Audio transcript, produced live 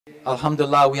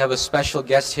Alhamdulillah, we have a special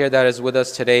guest here that is with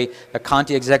us today, the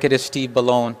County Executive Steve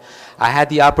Balone. I had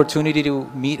the opportunity to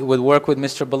work with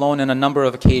Mr. Balone on a number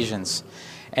of occasions.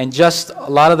 And just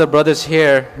a lot of the brothers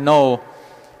here know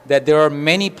that there are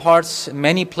many parts,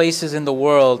 many places in the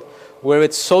world where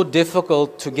it's so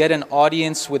difficult to get an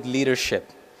audience with leadership.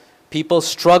 People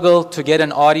struggle to get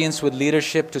an audience with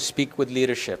leadership, to speak with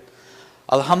leadership.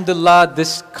 Alhamdulillah,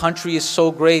 this country is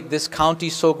so great, this county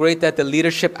is so great that the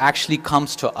leadership actually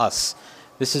comes to us.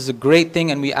 This is a great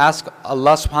thing, and we ask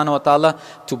Allah subhanahu wa ta'ala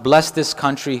to bless this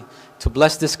country, to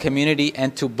bless this community,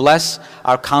 and to bless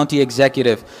our county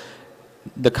executive.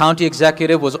 The county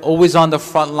executive was always on the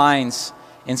front lines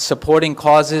in supporting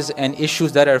causes and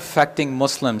issues that are affecting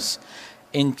Muslims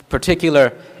in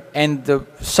particular, and the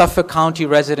Suffolk County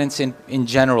residents in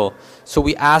general. So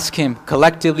we ask him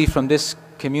collectively from this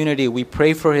community, we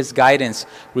pray for his guidance.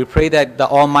 We pray that the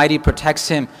Almighty protects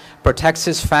him, protects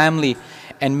his family,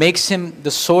 and makes him the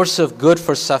source of good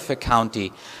for Suffolk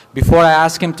County. Before I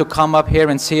ask him to come up here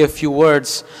and say a few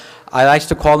words, I like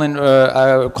to call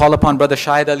upon Brother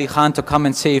Shahid Ali Khan to come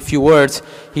and say a few words.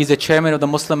 He's the chairman of the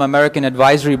Muslim American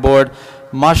Advisory Board.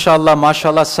 MashaAllah,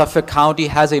 MashaAllah, Suffolk County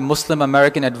has a Muslim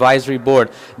American Advisory Board.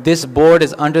 This board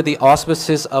is under the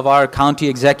auspices of our county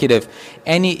executive.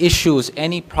 Any issues,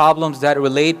 any problems that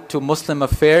relate to Muslim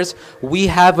affairs, we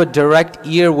have a direct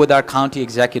ear with our county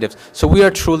executives. So we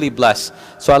are truly blessed.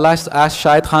 So I'd like to ask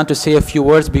Shahid Khan to say a few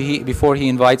words before he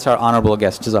invites our honorable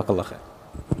guest. Jazakallah khair.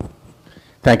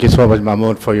 Thank you so much,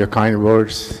 Mahmood, for your kind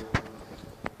words.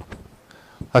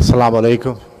 Assalamu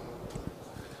alaikum,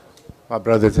 my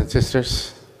brothers and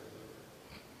sisters.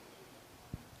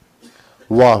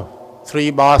 Wow,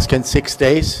 3 mosques in 6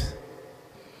 days.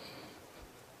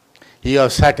 You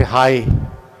have set a high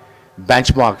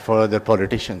benchmark for other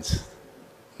politicians.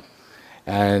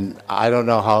 And I don't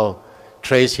know how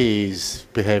Tracy is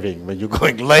behaving when you're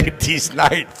going late these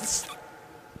nights.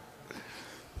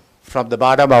 From the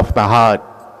bottom of my heart,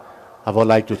 I would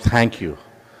like to thank you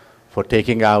for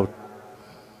taking out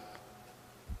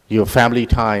your family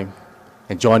time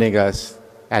and joining us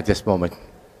at this moment.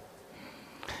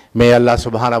 May Allah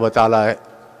subhanahu wa ta'ala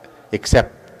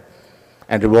accept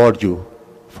and reward you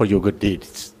for your good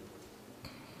deeds.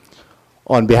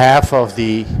 On behalf of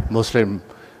the Muslim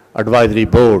Advisory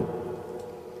Board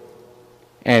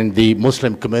and the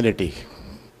Muslim community,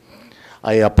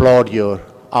 I applaud your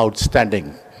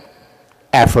outstanding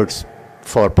efforts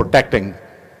for protecting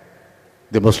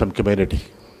the Muslim community.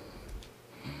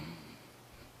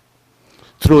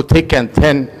 Through thick and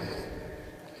thin,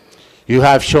 you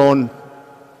have shown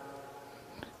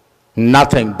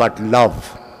nothing but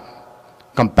love,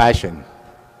 compassion,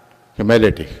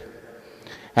 humility,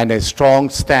 and a strong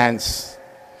stance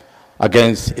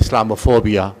against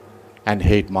Islamophobia and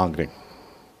hate-mongering.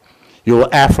 Your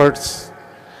efforts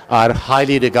are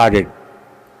highly regarded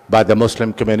by the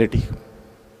Muslim community.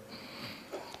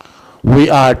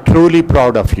 We are truly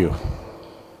proud of you.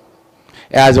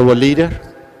 As our leader,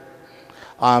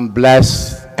 I'm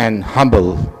blessed and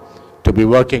humble to be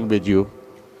working with you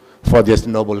for this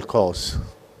noble cause.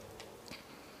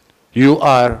 You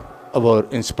are our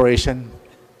inspiration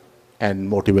and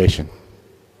motivation.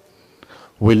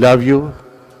 We love you,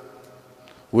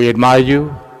 we admire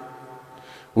you,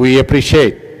 we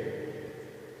appreciate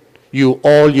you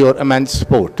all your immense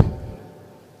support.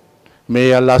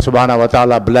 May Allah subhanahu wa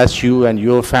ta'ala bless you and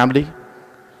your family.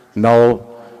 Now,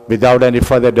 without any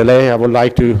further delay, I would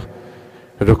like to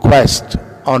request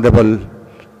Honorable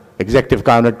Executive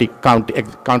County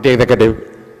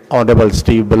Executive, Honorable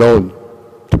Steve Balone,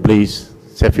 to please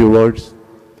say a few words.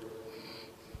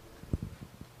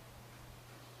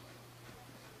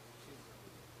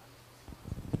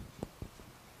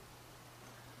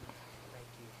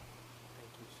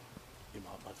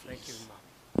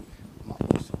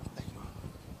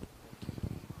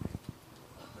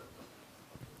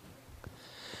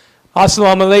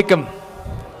 Assalamu alaikum.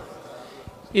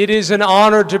 It is an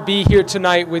honor to be here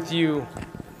tonight with you.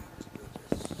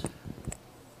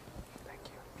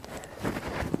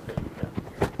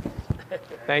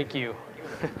 Thank you.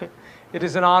 It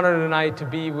is an honor tonight to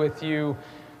be with you,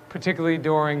 particularly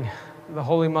during the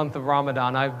holy month of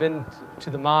Ramadan. I've been to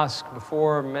the mosque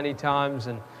before many times,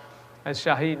 and as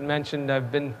Shahid mentioned,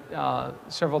 I've been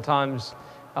several times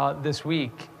this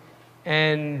week.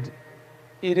 And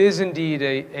it is indeed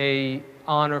a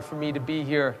honor for me to be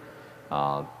here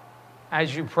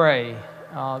as you pray.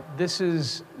 This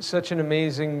is such an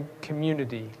amazing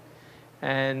community,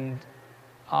 and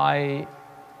I,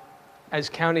 as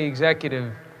county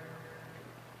executive,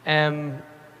 am,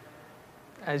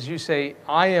 as you say,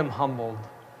 I am humbled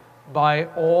by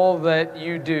all that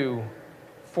you do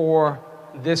for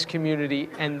this community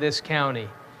and this county.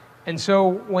 And so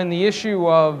when the issue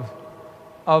of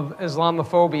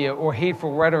Islamophobia or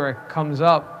hateful rhetoric comes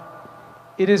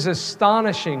up, it is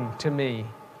astonishing to me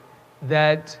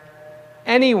that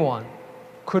anyone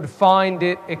could find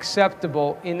it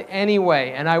acceptable in any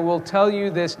way. And I will tell you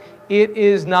this, it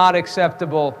is not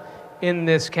acceptable in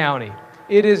this county.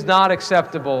 It is not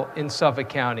acceptable in Suffolk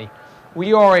County.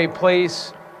 We are a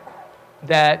place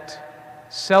that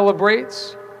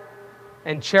celebrates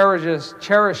and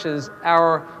cherishes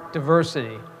our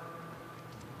diversity.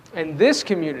 And this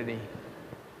community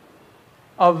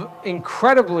of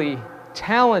incredibly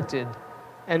talented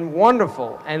and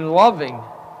wonderful and loving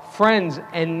friends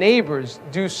and neighbors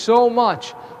do so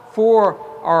much for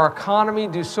our economy,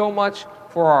 do so much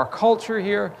for our culture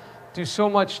here, do so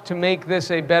much to make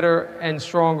this a better and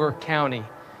stronger county.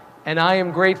 And I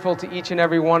am grateful to each and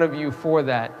every one of you for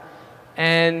that.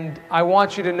 And I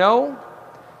want you to know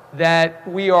that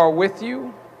we are with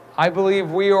you. I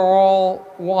believe we are all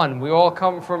one. We all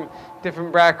come from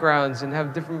different backgrounds and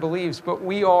have different beliefs, but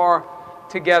we are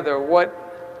together. What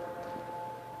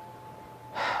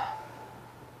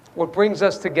brings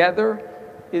us together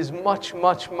is much,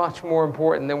 much, much more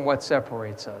important than what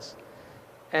separates us.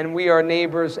 And we are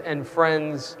neighbors and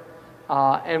friends,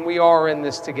 and we are in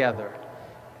this together.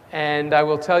 And I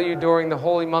will tell you, during the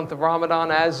holy month of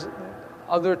Ramadan, as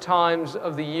other times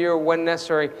of the year when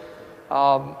necessary,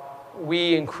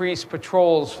 we increase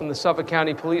patrols from the Suffolk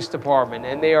County Police Department,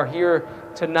 and they are here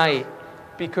tonight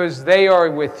because they are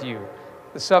with you.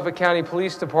 The Suffolk County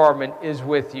Police Department is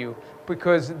with you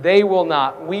because we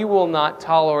will not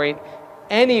tolerate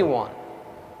anyone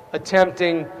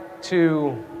attempting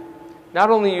to not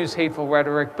only use hateful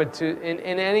rhetoric, but to in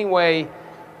any way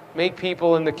make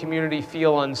people in the community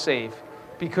feel unsafe.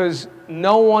 Because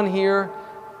no one here,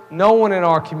 no one in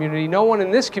our community, no one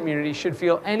in this community should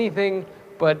feel anything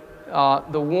but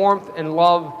the warmth and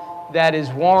love that is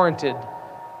warranted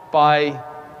by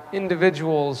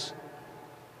individuals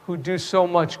who do so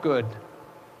much good.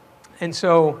 And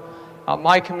so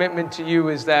my commitment to you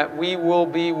is that we will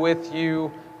be with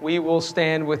you, we will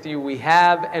stand with you, we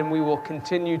have, and we will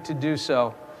continue to do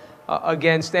so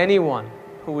against anyone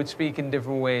who would speak in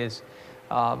different ways.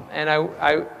 And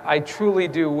I truly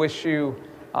do wish you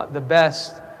the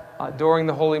best during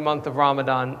the holy month of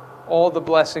Ramadan. All the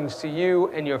blessings to you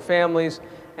and your families,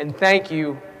 and thank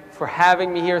you for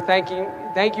having me here. Thank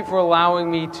you for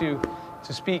allowing me to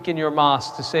speak in your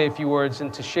mosque, to say a few words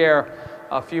and to share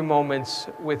a few moments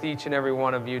with each and every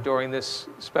one of you during this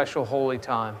special holy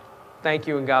time. Thank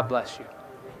you, and God bless you.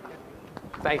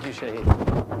 Thank you, Shaheed.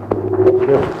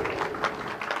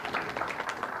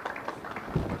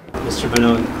 Mr.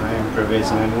 Balone, I am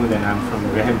Pervez Mahmood and I'm from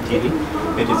Raham TV.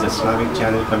 It is an Islamic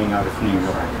channel coming out of New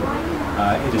York.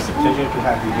 It is a pleasure to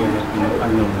have you here at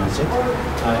Noor Masjid.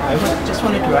 I just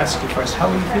wanted to ask you first, how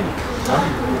are you feeling?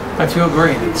 I feel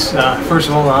great. It's first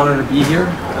of all an honor to be here.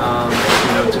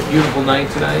 It's a beautiful night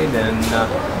tonight, and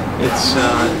it's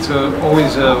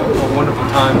always a wonderful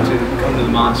time to come to the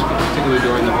mosque, particularly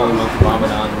during the holy month of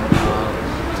Ramadan.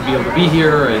 To be able to be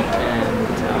here and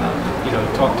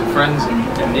talk to friends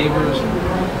and neighbors,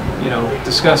 and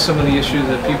discuss some of the issues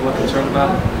that people are concerned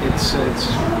about. It's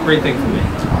a great thing for me.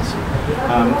 Awesome.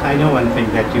 I know one thing,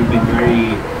 that you've been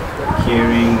very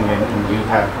caring and you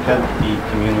have helped the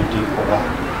community a lot.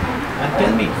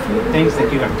 Tell me a few things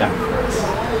that you have done for us.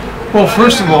 Well,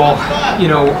 first of all,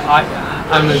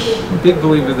 I'm a big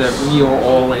believer that we are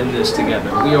all in this together.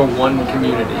 We are one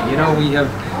community. We have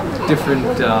different,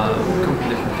 come from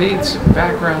different faiths,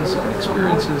 backgrounds,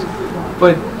 experiences,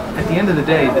 but at the end of the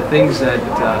day, the things that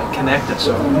connect us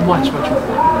are much, much more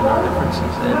important than our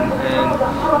differences.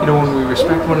 And when we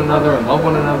respect one another and love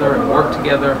one another and work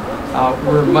together,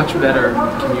 we're a much better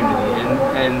community.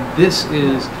 And this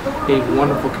is a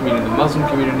wonderful community. The Muslim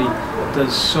community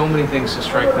does so many things to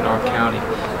strengthen our county.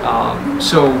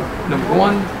 So, number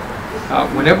one,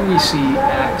 whenever we see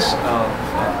acts of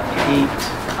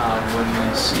hate, when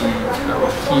we see or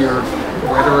hear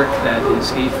rhetoric that is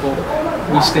hateful,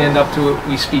 we stand up to it,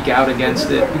 we speak out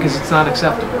against it, because it's not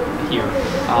acceptable here.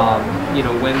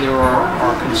 When there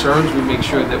are concerns, we make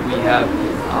sure that we have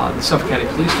the Suffolk County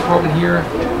Police Department here,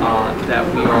 that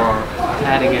we are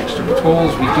adding extra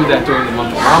patrols. We do that during the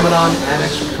month of Ramadan, add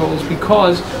extra patrols,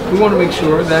 because we want to make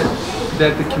sure that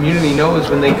the community knows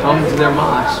when they come to their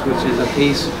mosque, which is a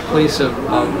place of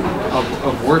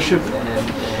worship and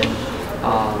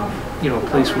a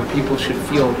place where people should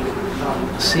feel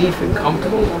safe and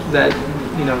comfortable, that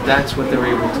you know, that's what they're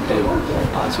able to do.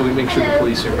 So we make sure the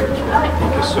police are here as well.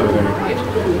 Thank you so very much.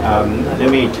 Let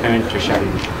me turn to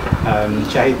Shahid.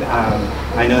 Shahid,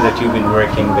 I know that you've been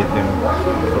working with him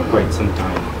for quite some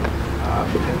time.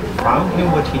 Found him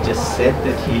what he just said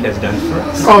that he has done for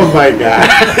us? Oh my God.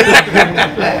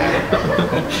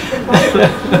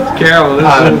 Carol, this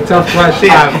is a tough question.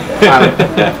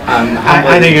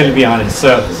 I think you'll be honest.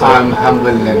 So I'm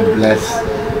humbled and blessed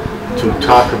to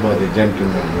talk about the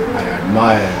gentleman I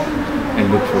admire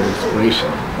and look for inspiration.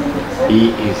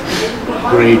 He is the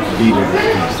great leader of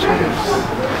these times.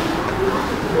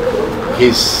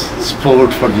 His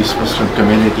support for this Muslim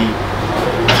community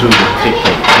through the thick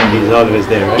and he's always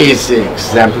there, right? is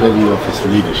exemplary of his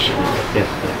leadership. Yeah.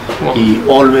 He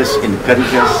always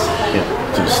encourages us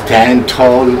to stand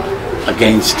tall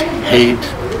against hate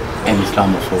and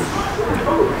Islamophobia.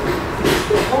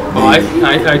 Well,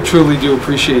 I truly do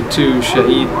appreciate too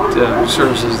Shahid, who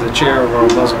serves as the chair of our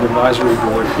Muslim Advisory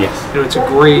Board. Yes. You know, it's a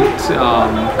great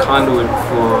conduit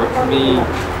for me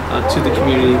to the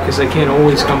community, because I can't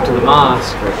always come to the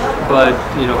mosque, but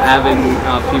you know, having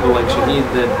people like Shahid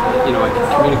that you know I can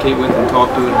communicate with and talk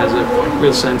to, and has a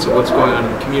real sense of what's going on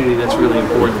in the community, that's really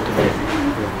important to me.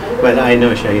 Well, I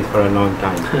know Shahid for a long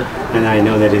time, and I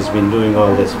know that he's been doing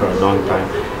all this for a long time.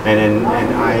 And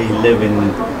I live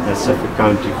in Suffolk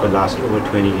County for the last over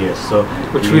 20 years. So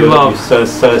which we love. So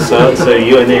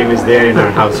your name is there in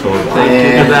our household.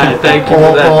 Thank you for that. Thank you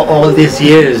for that. All these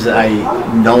years I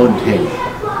known him.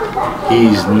 He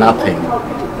is nothing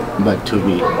but to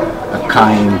be a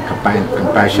kind,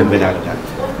 compassionate, Without a doubt.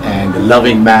 and a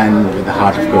loving man with a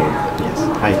heart of gold. Yes,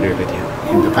 I agree with you.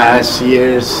 In the past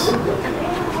years,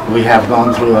 we have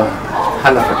gone through a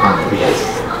hell of a time. Yes.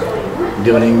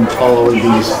 During all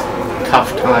these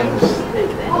tough times,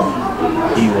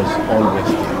 he was always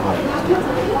there.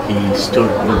 He stood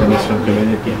with the Muslim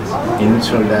community in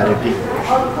solidarity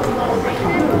all the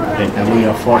time. And we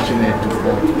are fortunate to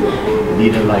have a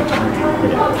leader like him.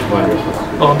 Wonderful.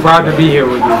 Well, I'm proud to be here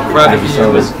with you. Proud to be here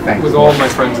with all my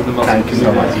friends in the Muslim Thank you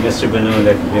so much. Just to know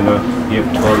that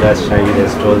you've told us, Shahid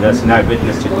has told us, and I've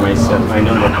witnessed it myself. I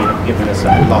know that you have given us a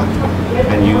lot,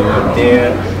 and you were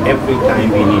there every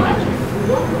time we needed you.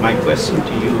 My question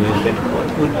to you is that what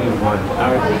would you want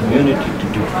our community to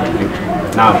do for you?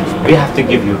 Now, we have to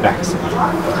give you back something.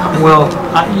 Well,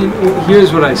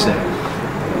 here's what I say.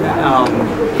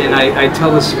 And I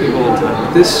tell this to people all the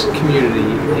time. This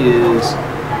community is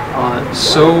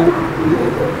so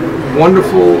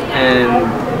wonderful and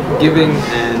giving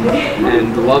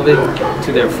and loving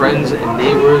to their friends and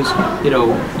neighbors. You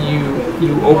know, you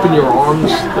open your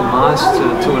arms, the mosque,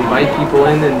 to invite people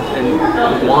in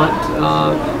and want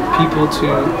people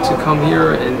to come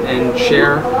here and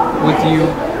share with you.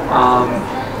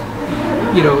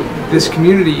 You know, this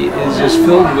community is just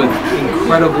filled with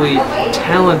incredibly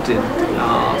talented,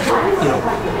 you know,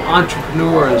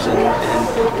 entrepreneurs and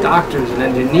doctors and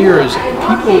engineers,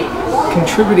 people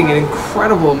contributing an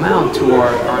incredible amount to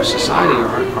our society,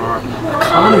 our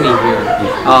economy here.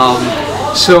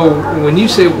 So when you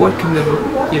say, what can the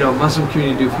Muslim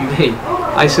community do for me?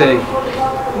 I say,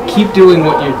 keep doing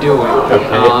what you're doing,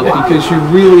 because you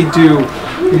really do.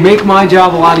 You make my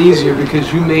job a lot easier,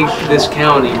 because you make this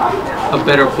county a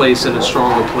better place and a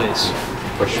stronger place.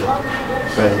 For sure.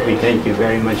 Well, we thank you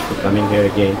very much for coming here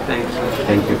again. Thank you.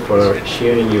 Thank you for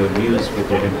sharing your views with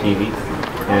Raham TV.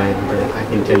 And I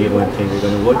can tell you one thing, we're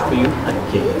going to vote for you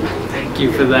again. Thank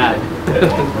you for that.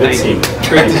 Good seeing you.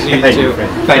 Great to see you too.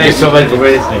 Thank you so much for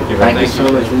this. Thank you so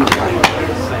much.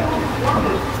 Thank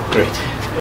you. Great.